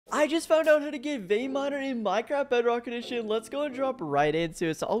I just found out how to get vein miner in Minecraft Bedrock Edition. Let's go and drop right into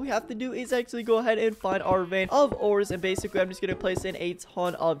it. So all we have to do is actually go ahead and find our vein of ores, and basically I'm just gonna place in a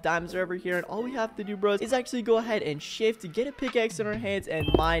ton of diamonds over here, and all we have to do, bros, is actually go ahead and shift to get a pickaxe in our hands and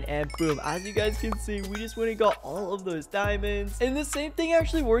mine, and boom, as you guys can see, we just went and got all of those diamonds. And the same thing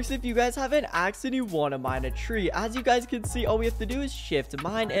actually works if you guys have an axe and you want to mine a tree. As you guys can see, all we have to do is shift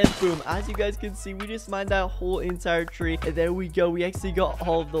mine, and boom, as you guys can see, we just mined that whole entire tree, and there we go. We actually got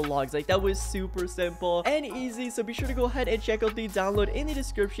all of the logs. Like, that was super simple and easy. So be sure to go ahead and check out the download in the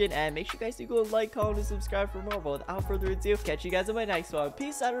description, and make sure you guys do go like, comment, and subscribe for more. But without further ado, catch you guys in my next one.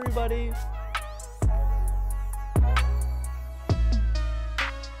 Peace out, everybody.